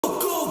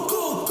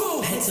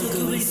Head so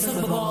good when he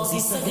sucked my balls, he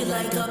sucked it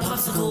like a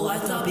popsicle. I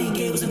thought being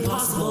gay was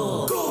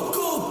impossible. Go,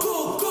 go,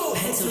 go, go.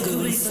 Head so good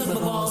when he sucked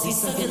my balls, he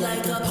sucked it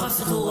like a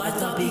popsicle. I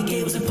thought being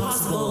gay was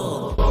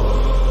impossible.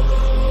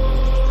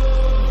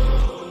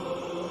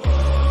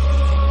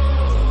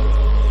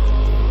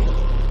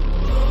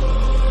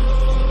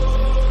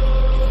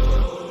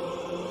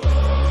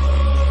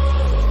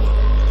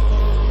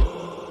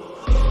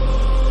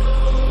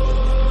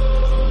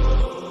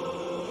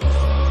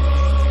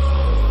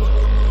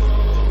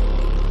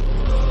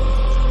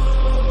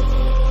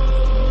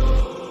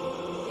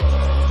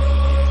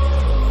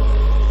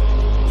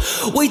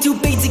 Way too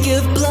big to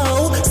give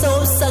blow, so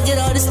I'm sucking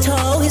on his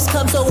toe. His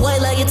cum so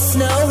white like it's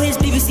snow, his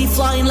BBC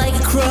flying like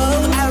a crow.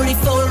 I already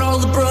phoned all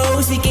the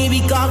bros, he gave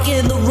me gawk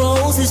in the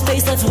rolls. His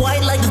face that's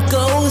white like a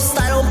ghost,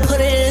 I don't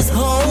put it in his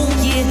hole.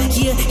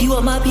 Yeah, he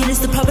want my penis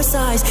the proper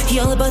size. He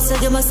all about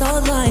sucking my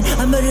solid line.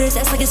 I murder his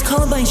ass like it's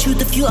Columbine, shoot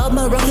the fuel out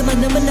my rocket, my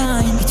number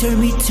 9. He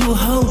turned me to a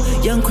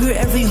hoe, young queer,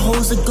 every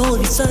hole's a gold.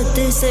 He saw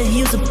this, said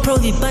he was a pro,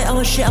 he bite all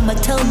my shit, I'ma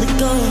tell him to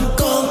go.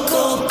 Go,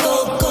 go,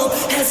 go, go.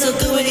 Head so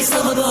good when he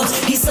sucked my balls,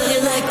 he sucked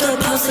it like a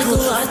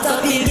popsicle. I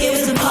thought being gay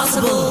was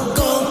impossible.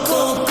 Go,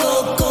 go,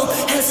 go, go.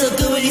 Head so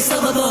good when he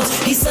sucked my balls,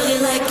 he sucked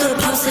it like a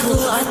popsicle.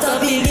 I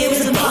thought being gay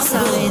was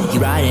impossible. He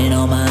riding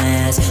on my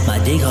ass, my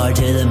dick hard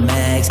to the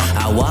max.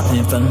 I whop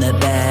him from the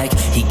back,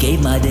 he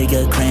gave my dick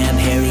a cramp.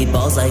 Hairy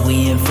balls like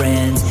we ain't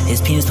friends,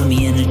 his penis put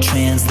me in a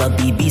trance. Love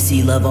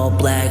BBC, love all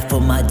black,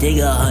 for my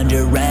dick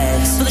 100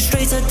 rags. For the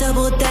straights I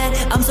double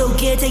that, I'm so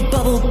gay, take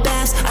bubble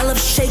baths. I love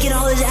shaking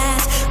all his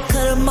ass,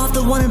 cut him off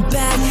the one in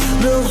back.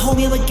 Little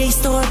homie, I'm a gay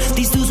star,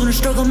 these dudes wanna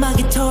stroke on my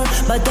guitar.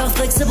 My dog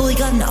flexible, he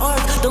got an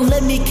arc, don't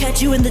let me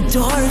catch you in the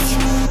dark.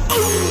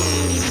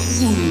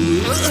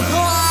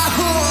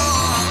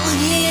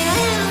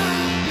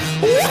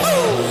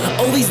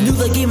 Always knew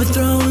like Game of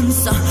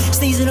Thrones,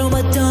 sneezing on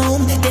my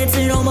dome,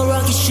 dancing on my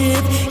rocket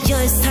ship.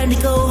 Yeah, it's time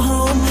to go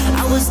home.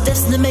 I was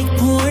destined to make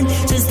porn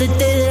since the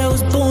day that I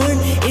was born.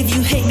 If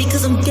you hate me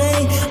cause I'm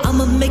gay,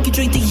 I'ma make you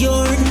drink the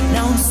urine.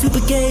 Now I'm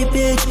super gay,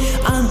 bitch,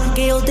 I'm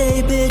gay all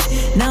day,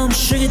 bitch. Now I'm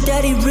sugar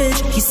daddy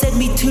rich, he said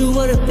me too,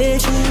 what a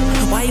bitch.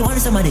 Why you wanna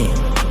suck my dick?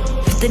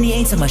 Then he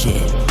ain't suck my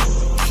shit.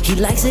 He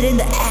likes it in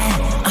the ass,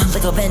 I'm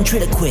like a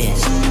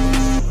ventriloquist.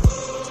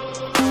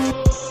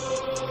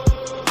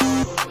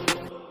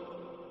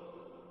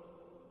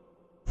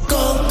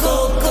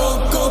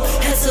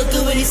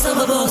 He sucked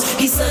my balls,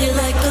 he sucked it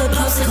like a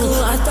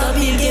popsicle. I thought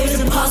being gay was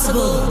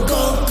impossible.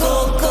 Go,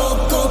 go,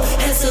 go, go.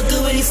 Head so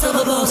good when he sucked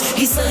my balls,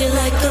 he sucked it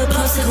like a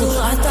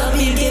popsicle. I thought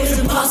being gay was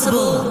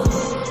impossible.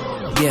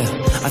 Yeah,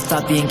 I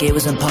thought being gay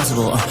was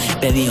impossible.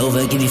 Bend me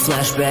over, give me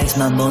flashbacks,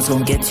 my moans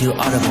gon' get too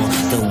audible.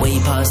 The way he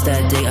pops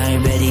that dick, I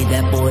ain't ready,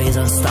 that boy is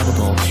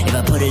unstoppable. If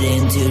I put it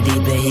in too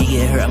deep and he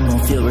get hurt, I'm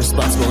gon' feel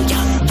responsible.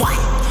 Yeah, what?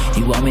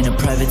 He want me in a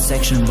private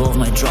section, roll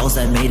my draws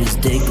that made his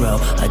dick grow.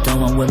 I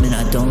don't want women,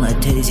 I don't like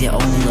titties, yeah,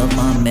 I only love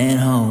my man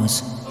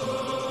hoes.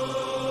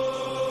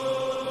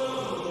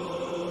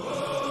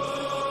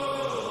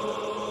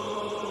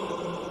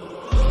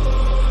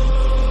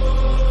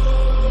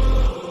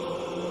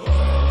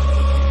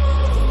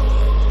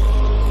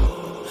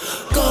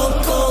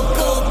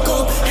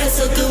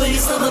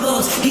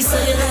 He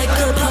sucked it like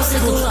a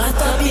popsicle. I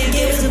thought being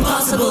gay was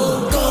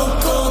impossible. Go,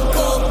 go,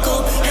 go,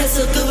 go. Head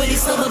so good when he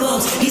sucked my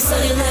balls, he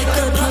sucked it like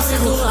a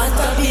popsicle. I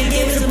thought being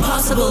gay was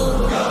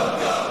impossible.